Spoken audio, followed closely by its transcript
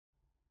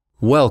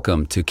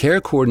Welcome to Care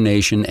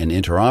Coordination and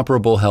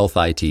Interoperable Health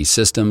IT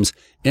Systems,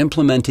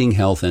 Implementing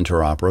Health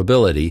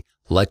Interoperability,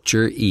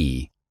 Lecture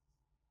E.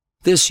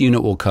 This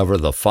unit will cover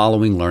the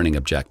following learning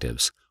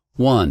objectives.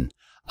 1.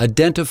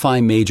 Identify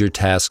major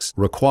tasks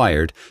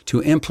required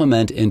to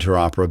implement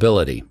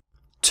interoperability.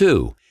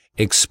 2.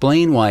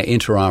 Explain why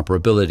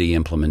interoperability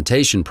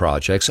implementation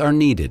projects are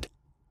needed.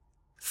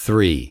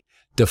 3.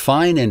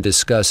 Define and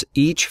discuss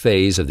each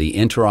phase of the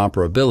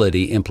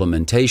interoperability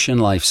implementation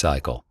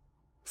lifecycle.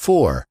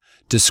 4.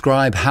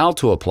 Describe how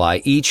to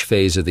apply each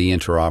phase of the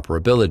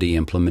interoperability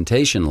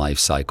implementation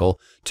lifecycle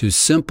to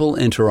simple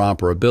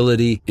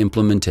interoperability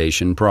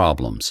implementation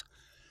problems.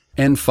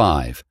 And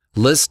 5.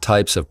 List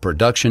types of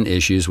production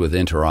issues with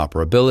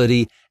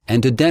interoperability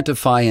and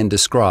identify and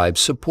describe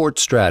support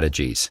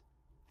strategies.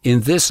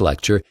 In this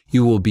lecture,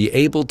 you will be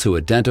able to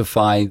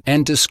identify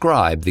and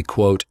describe the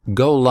quote,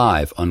 "go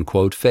live"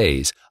 unquote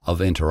phase of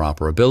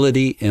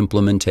interoperability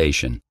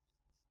implementation.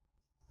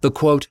 The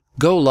quote,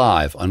 "go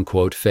live"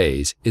 unquote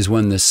phase is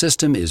when the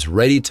system is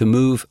ready to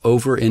move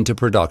over into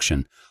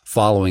production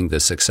following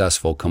the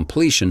successful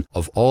completion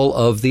of all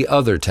of the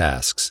other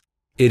tasks.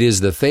 It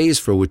is the phase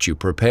for which you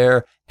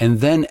prepare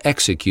and then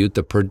execute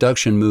the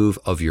production move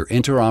of your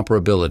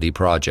interoperability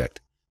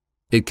project.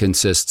 It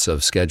consists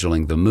of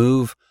scheduling the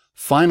move,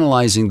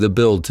 finalizing the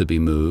build to be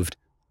moved,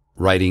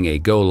 writing a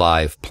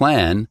go-live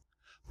plan,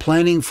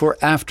 planning for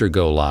after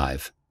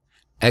go-live,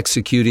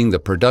 executing the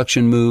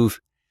production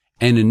move,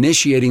 and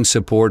initiating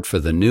support for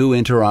the new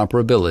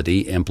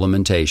interoperability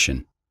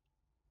implementation.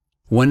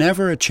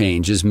 Whenever a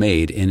change is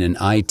made in an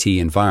IT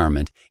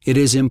environment, it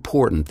is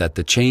important that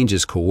the change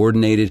is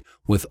coordinated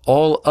with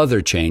all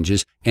other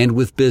changes and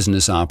with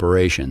business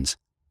operations.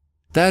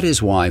 That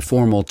is why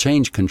formal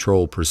change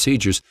control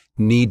procedures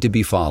need to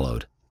be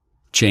followed.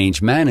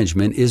 Change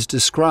management is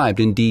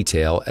described in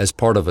detail as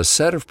part of a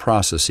set of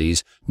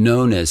processes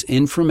known as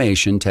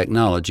Information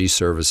Technology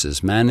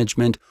Services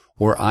Management,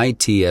 or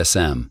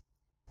ITSM.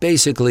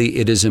 Basically,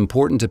 it is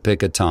important to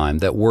pick a time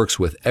that works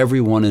with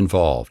everyone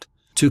involved,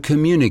 to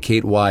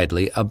communicate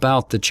widely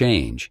about the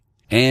change,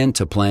 and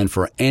to plan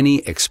for any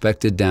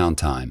expected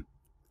downtime.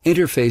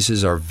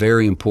 Interfaces are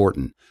very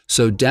important,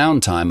 so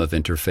downtime of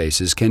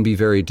interfaces can be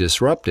very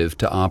disruptive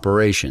to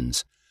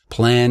operations.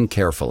 Plan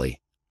carefully.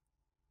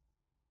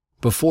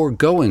 Before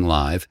going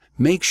live,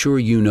 make sure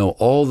you know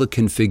all the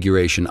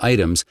configuration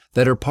items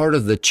that are part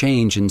of the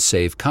change and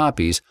save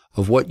copies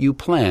of what you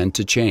plan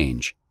to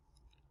change.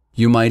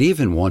 You might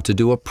even want to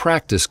do a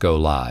practice go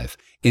live,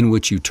 in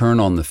which you turn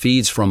on the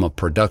feeds from a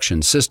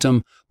production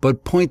system,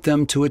 but point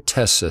them to a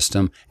test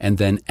system and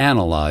then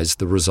analyze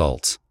the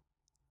results.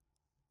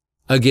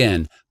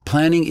 Again,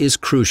 planning is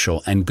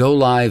crucial and go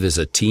live is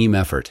a team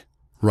effort.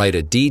 Write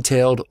a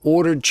detailed,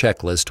 ordered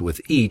checklist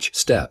with each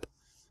step.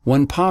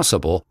 When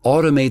possible,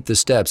 automate the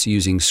steps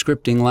using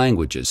scripting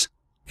languages.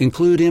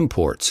 Include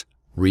imports,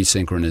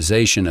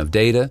 resynchronization of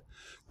data,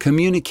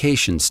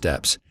 communication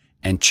steps,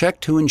 and check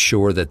to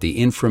ensure that the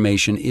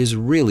information is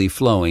really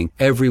flowing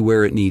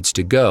everywhere it needs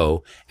to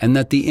go and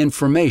that the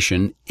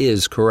information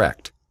is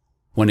correct.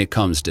 When it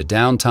comes to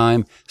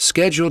downtime,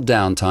 scheduled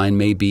downtime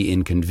may be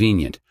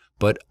inconvenient,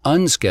 but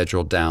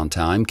unscheduled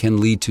downtime can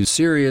lead to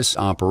serious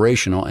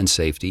operational and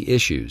safety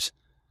issues.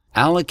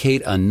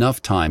 Allocate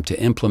enough time to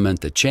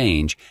implement the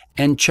change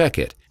and check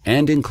it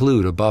and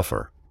include a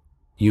buffer.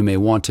 You may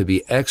want to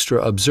be extra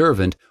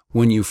observant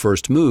when you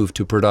first move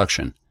to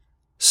production.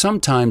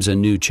 Sometimes a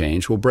new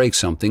change will break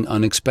something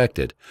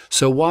unexpected,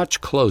 so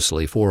watch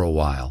closely for a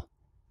while.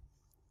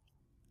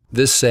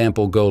 This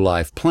sample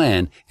go-live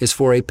plan is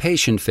for a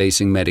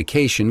patient-facing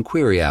medication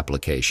query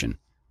application.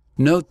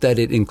 Note that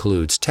it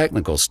includes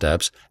technical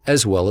steps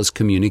as well as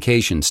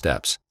communication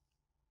steps.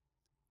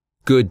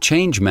 Good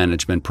change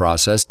management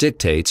process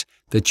dictates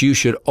that you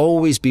should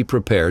always be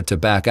prepared to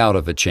back out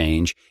of a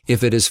change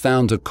if it is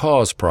found to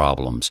cause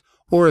problems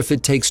or if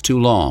it takes too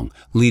long,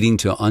 leading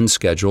to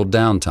unscheduled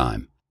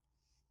downtime.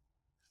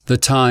 The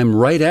time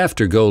right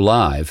after go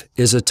live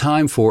is a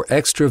time for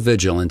extra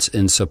vigilance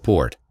in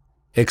support.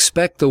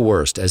 Expect the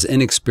worst as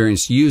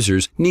inexperienced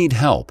users need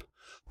help.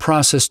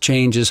 Process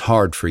change is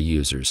hard for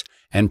users,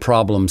 and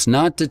problems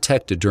not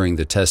detected during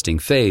the testing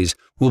phase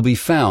will be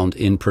found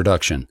in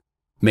production.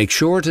 Make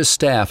sure to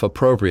staff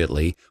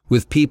appropriately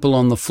with people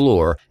on the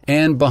floor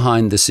and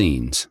behind the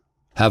scenes.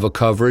 Have a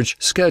coverage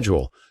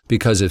schedule,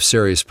 because if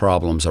serious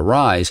problems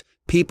arise,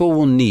 people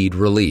will need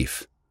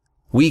relief.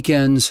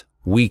 Weekends,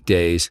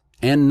 weekdays,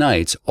 and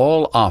nights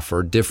all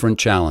offer different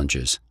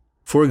challenges.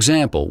 For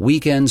example,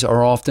 weekends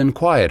are often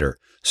quieter,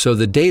 so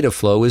the data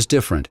flow is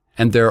different,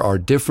 and there are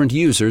different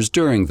users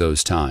during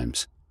those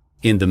times.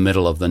 In the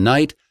middle of the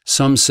night,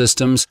 some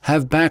systems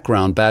have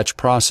background batch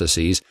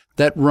processes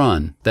that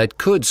run that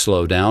could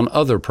slow down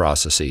other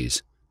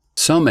processes.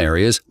 Some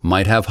areas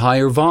might have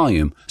higher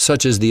volume,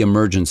 such as the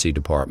emergency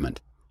department.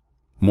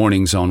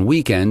 Mornings on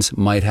weekends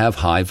might have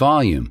high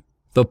volume.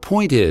 The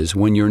point is,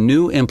 when your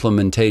new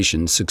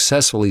implementation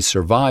successfully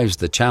survives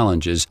the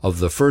challenges of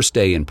the first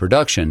day in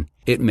production,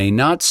 it may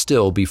not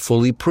still be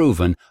fully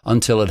proven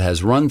until it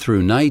has run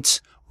through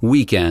nights,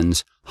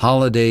 weekends,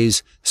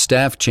 holidays,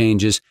 staff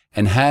changes,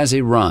 and has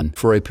a run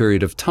for a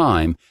period of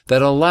time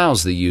that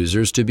allows the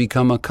users to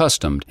become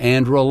accustomed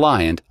and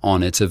reliant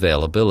on its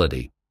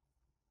availability.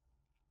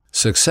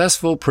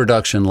 Successful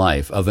production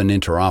life of an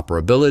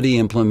interoperability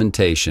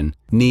implementation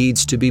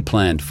needs to be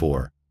planned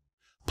for.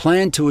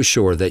 Plan to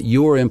assure that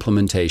your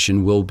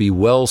implementation will be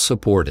well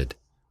supported.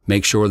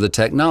 Make sure the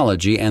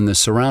technology and the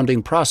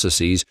surrounding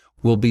processes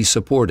will be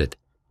supported.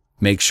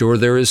 Make sure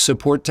there is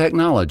support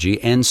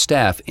technology and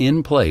staff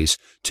in place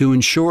to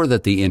ensure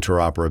that the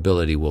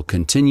interoperability will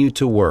continue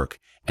to work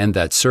and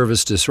that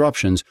service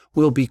disruptions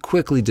will be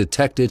quickly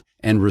detected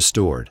and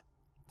restored.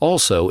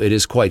 Also, it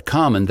is quite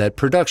common that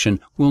production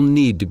will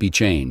need to be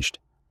changed.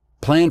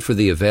 Plan for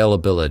the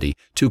availability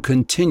to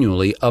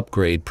continually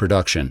upgrade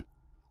production.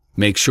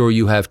 Make sure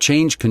you have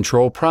change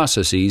control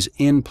processes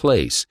in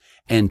place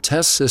and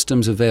test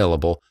systems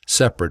available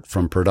separate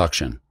from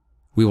production.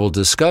 We will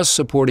discuss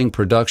supporting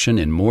production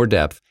in more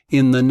depth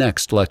in the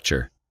next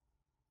lecture.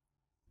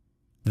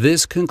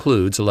 This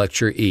concludes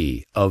Lecture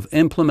E of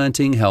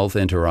Implementing Health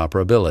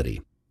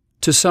Interoperability.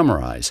 To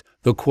summarize,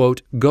 the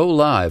quote, "go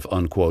live"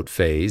 unquote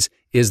phase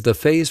is the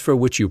phase for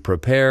which you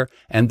prepare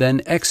and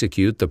then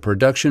execute the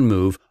production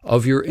move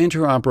of your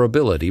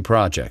interoperability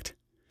project.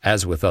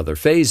 As with other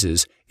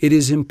phases, it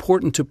is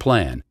important to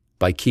plan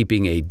by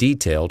keeping a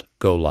detailed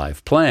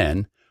go-live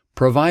plan,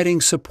 providing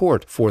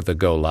support for the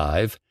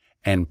go-live,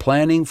 and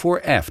planning for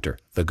after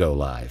the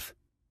go-live.